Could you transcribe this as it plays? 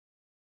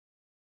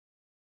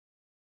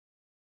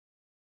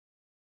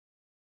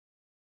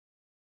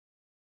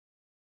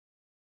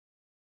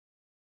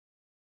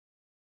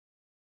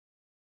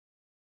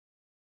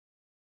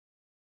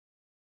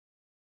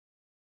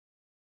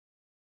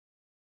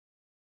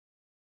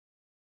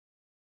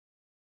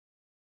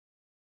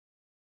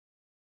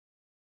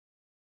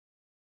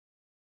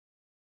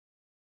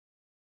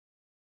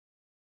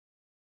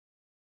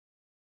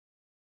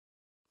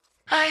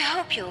I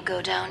hope you'll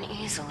go down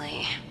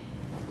easily.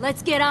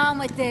 Let's get on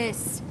with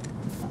this.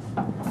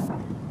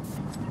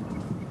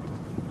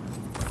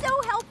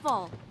 So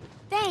helpful.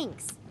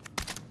 Thanks.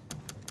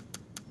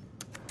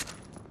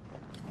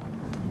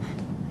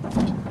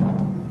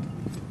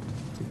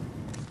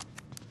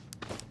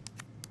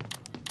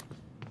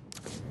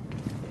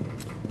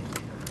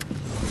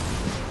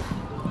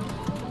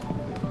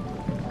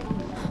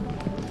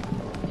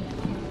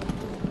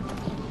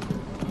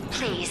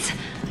 Please,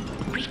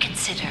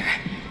 reconsider.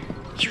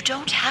 You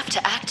don't have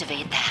to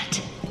activate that.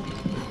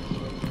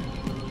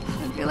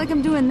 I feel like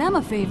I'm doing them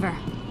a favor.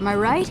 Am I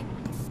right?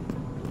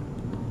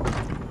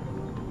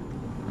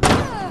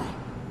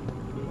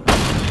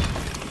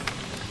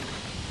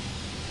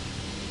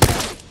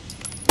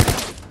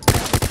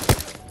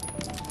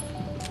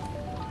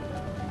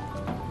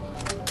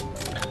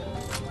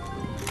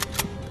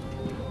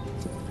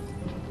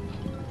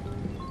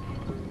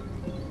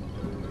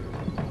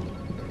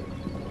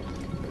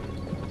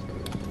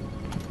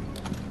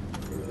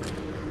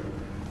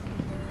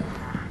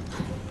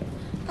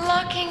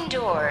 Locking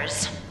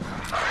doors.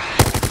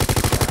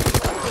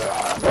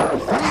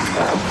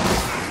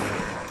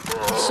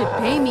 You should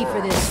pay me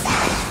for this.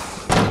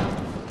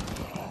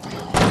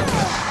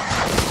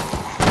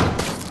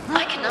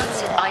 I cannot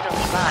sit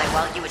idly by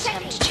while you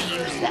attempt to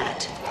use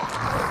that.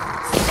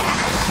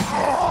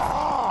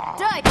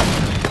 Die!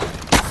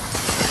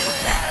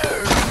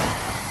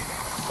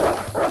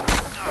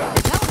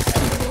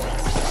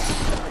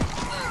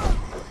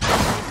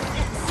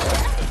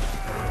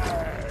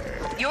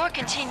 Your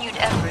continued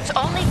efforts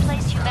only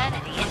place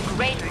humanity in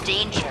greater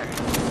danger.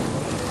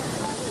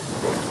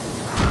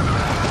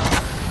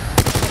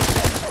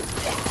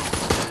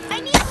 I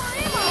need more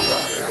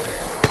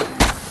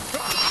ammo!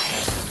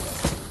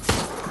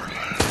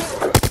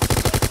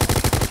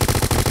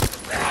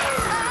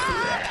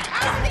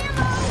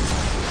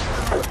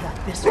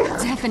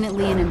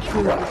 Definitely an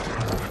improvement.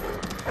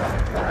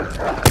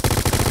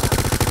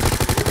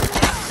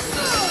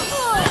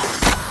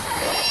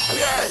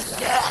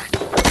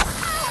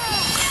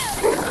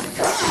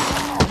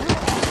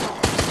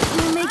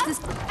 We'll make this.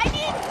 I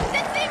need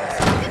the things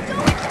to go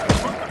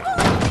with the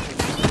bullet things.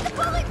 I need the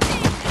bullet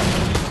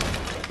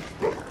things.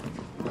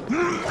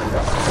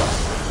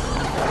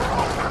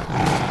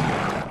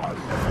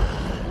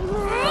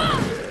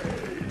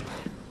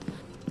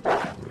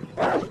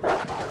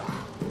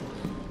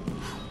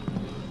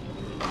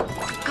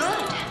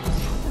 Good.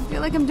 I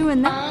feel like I'm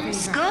doing that.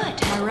 It's favor.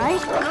 good. Am I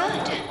right?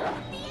 Good.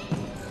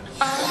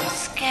 On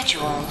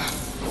schedule.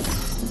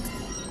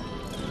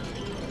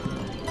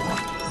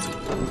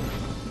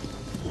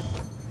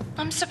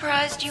 I'm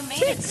surprised you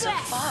made it so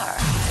far.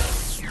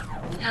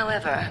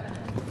 However,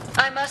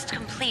 I must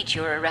complete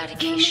your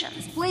eradication.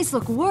 This place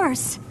look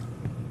worse.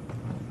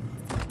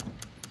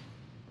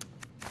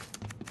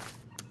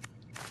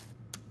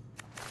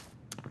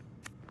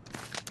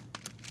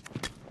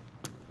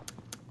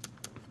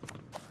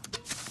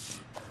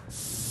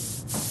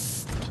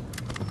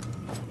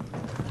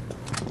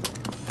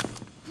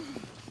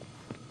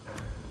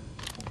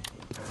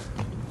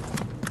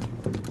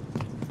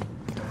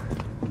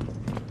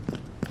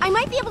 I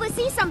might be able to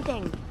see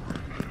something.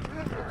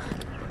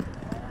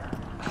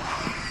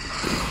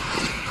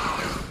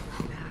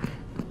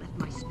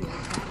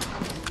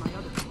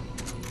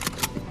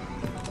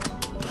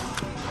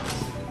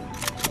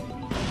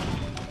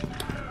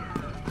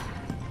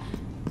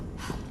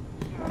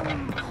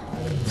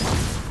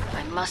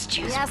 I must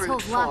use The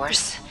asshole's brute locked.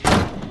 force.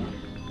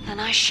 Then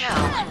I shall.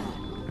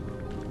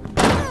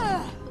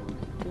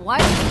 Why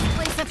does this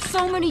place have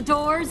so many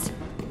doors?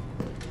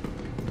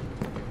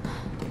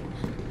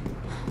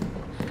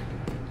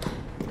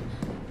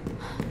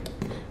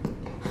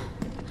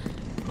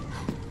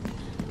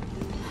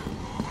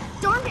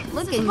 Darn it, this is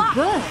Looking locked.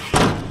 good.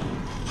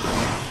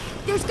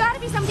 There's gotta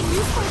be something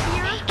useful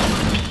here.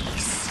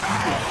 Peace.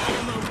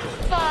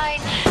 Fine.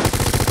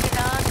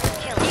 Sinon will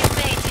kill it. You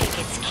may take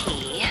its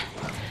key,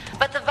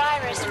 but the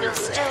virus will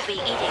still be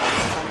eating it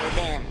from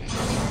within.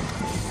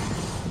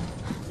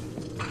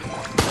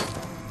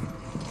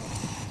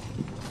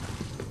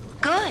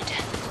 Good.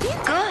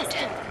 Good.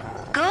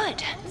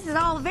 Good. This is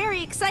all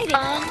very exciting.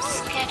 On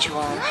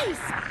schedule. Nice.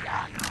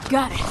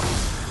 Got it.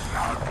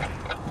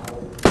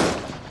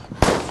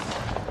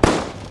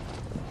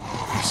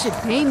 You should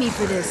pay me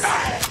for this.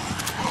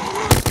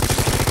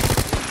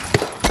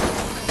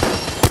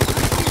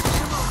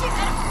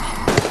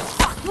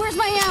 Fuck, where's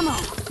my ammo?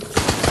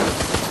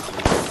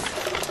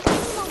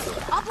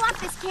 I'll block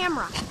this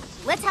camera.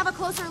 Let's have a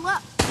closer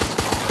look.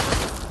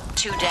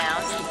 2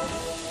 down.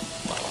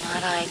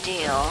 Not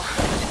ideal.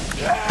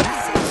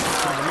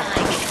 I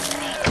can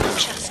make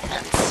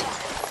adjustments.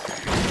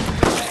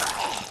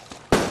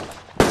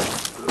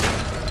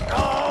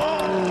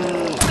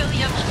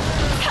 William,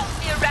 help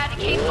me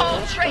eradicate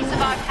all trace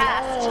of our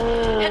past,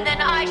 and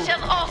then I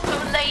shall also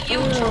lay you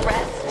to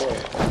rest.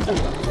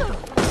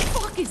 What the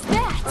fuck is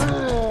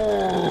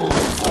that?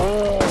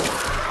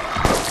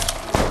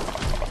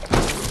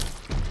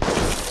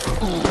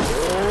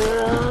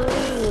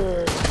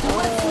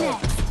 What's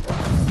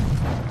next?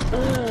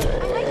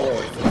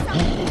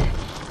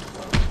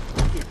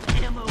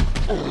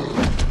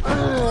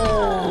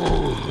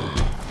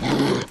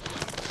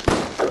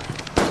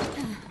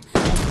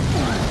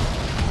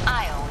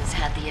 I always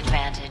had the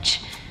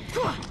advantage.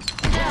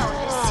 Now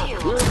it is you.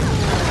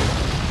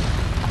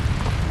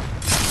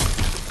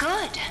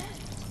 Good.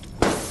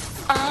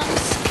 On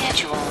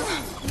schedule.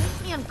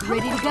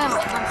 Ready to go.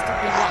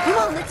 Come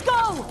on, let's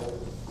go!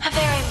 A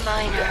very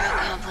minor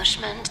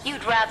accomplishment.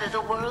 You'd rather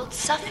the world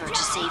suffer to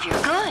save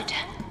your good.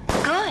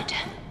 Good.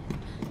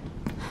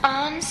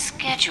 On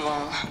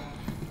schedule.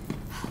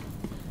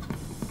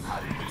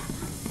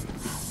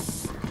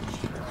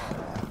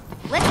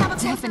 Let's have a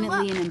closer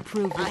Definitely look. an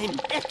improvement. I'm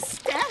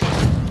ecstatic.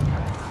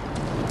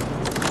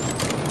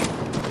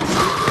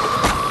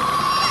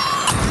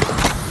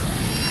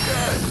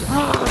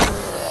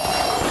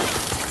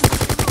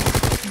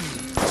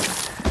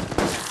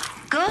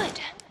 Good.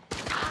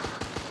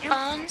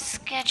 On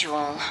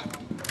schedule.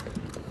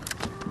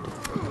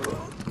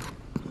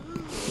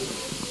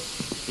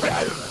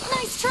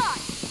 Nice try!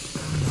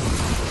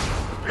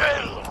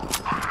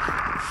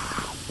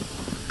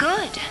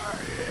 Good.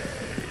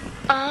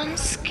 On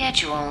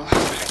schedule.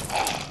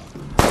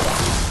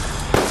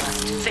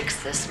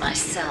 Fix this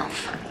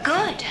myself.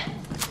 Good.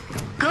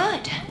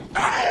 Good.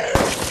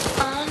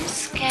 On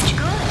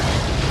schedule.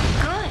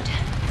 Good.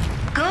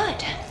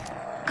 Good.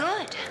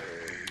 Good.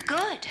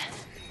 Good.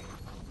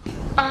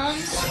 On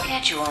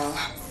schedule.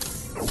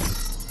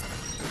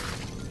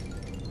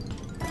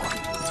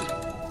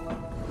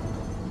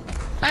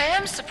 I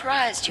am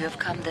surprised you have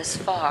come this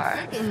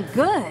far. Looking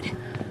good.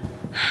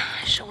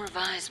 I shall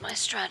revise my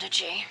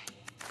strategy.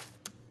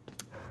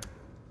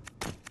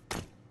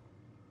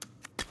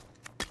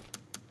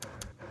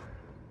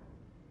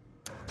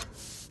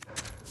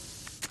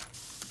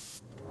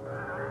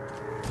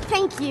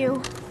 Thank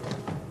you.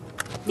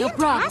 No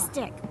problem.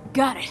 Fantastic.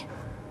 Got it.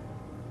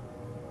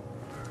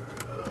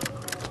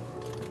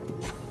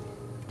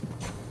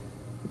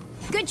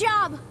 Good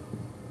job.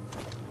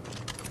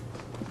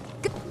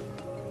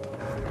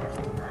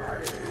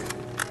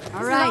 All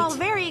This is all right.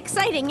 very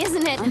exciting,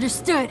 isn't it?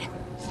 Understood.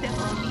 Fantastic.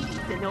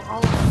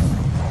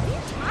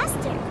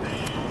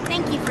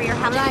 Thank you for your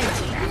help. Right.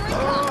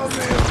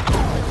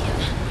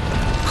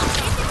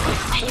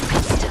 You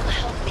can still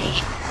help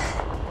me.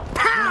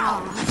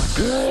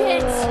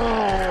 Fantastic.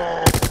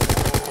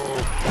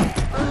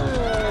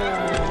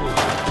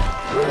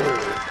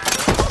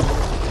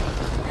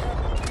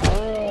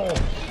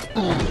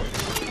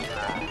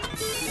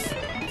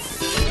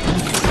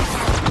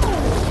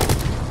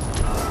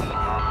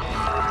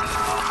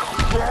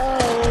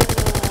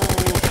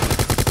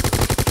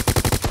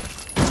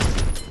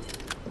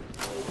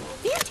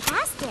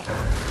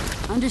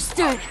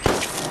 Understood.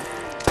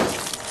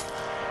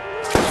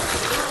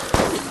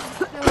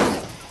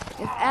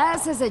 If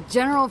Az has a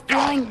general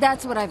feeling,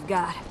 that's what I've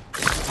got.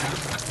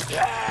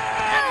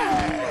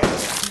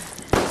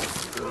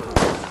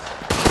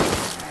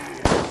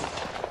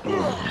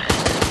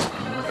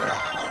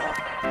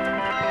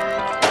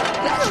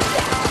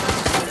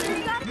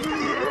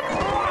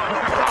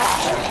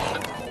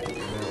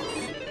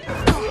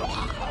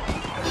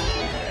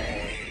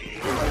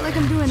 Like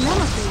I'm doing them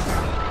a favor.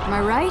 Am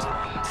I right?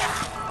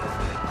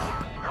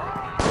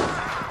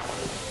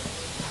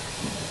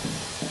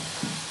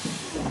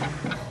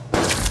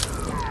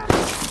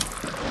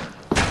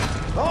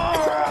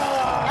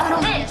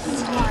 This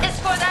is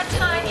for that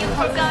time you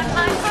forgot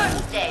my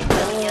birthday,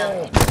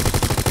 William.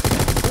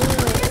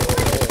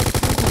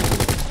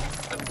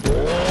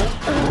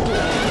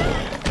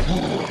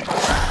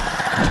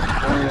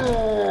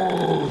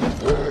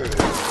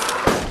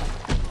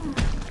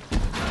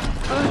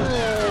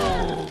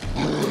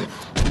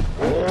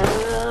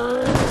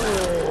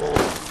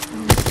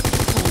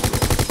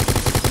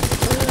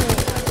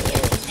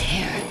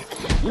 There.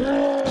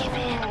 Give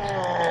in.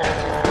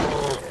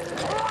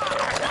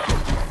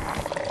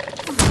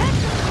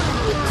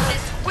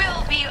 This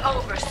will be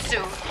over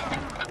soon.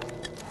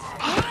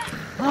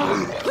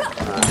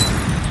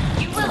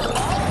 You will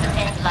all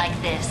end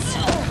like this.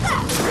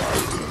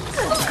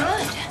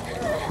 Good.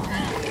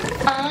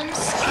 On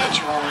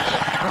schedule.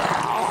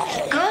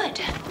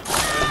 Good.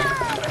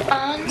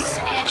 On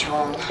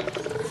schedule.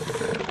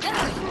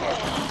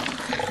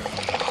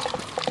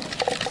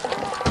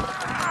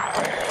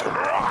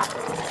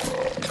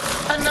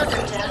 Another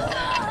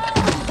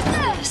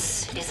death.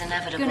 This is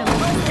inevitable. Gonna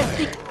bust this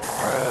thing.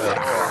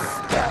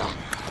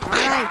 All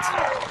right.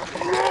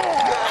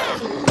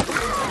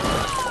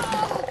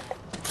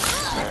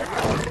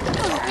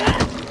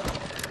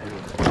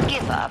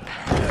 Give up.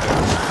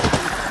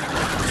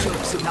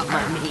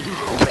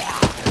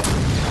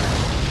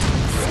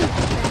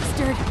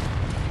 Bastard.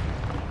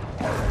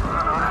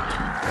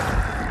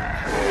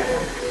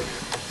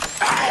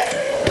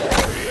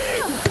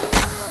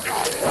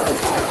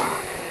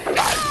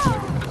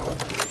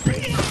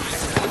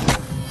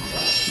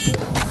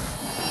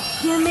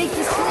 Can't make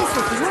this place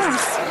look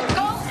worse.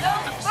 Go no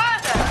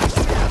further!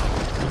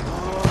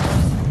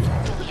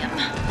 William,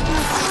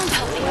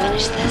 help me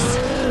finish this.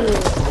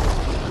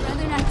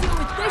 Rather not deal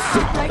with this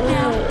shit right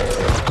now.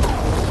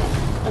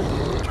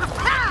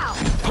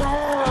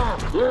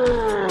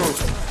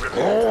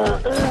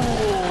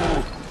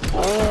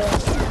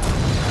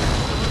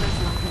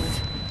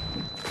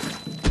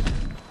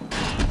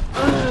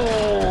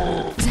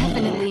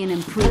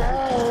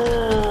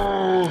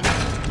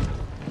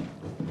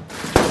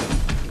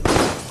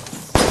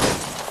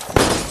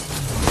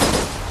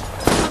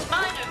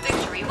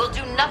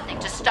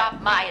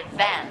 stop my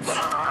advance.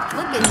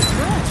 Looking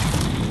good.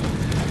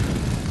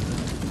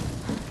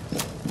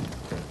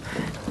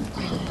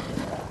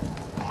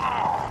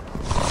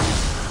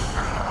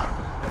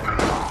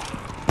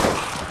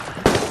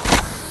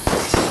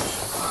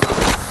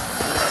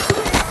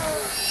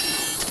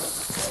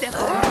 Step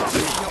up.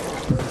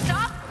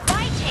 Stop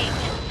fighting!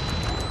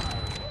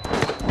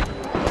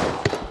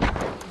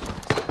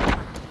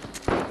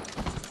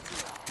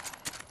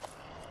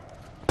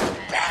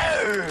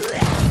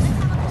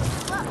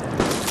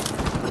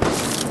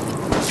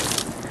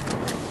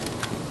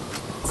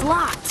 It's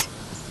locked.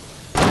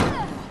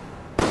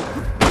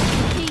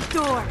 Keep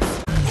doors.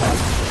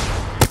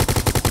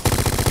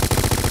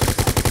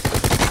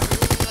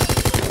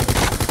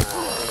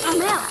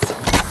 I'm out.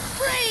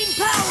 Brain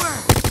power.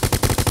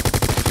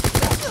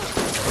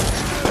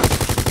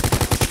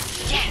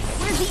 Yes!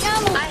 Where's the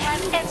ammo? I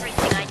have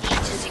everything I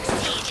need to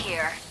succeed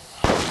here.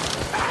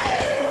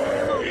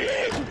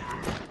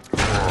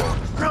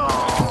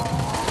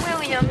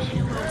 William,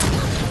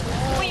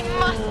 we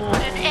must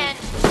put an end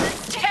to this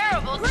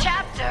terrible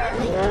chapter.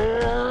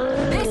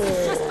 This is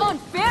just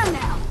unfair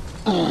now.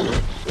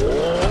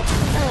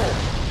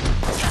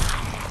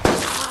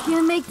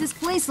 Can't make this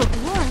place look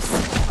worse.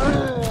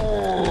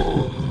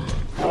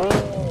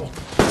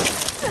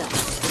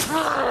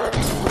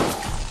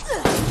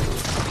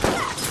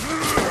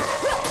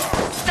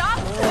 Stop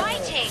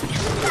fighting!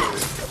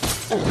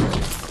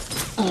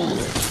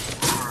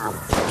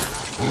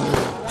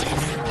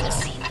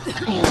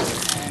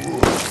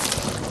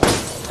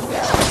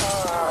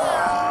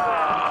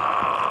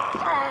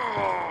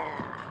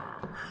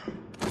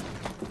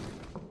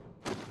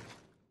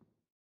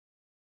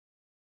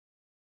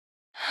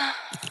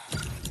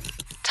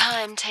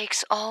 Time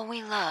takes all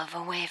we love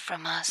away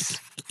from us.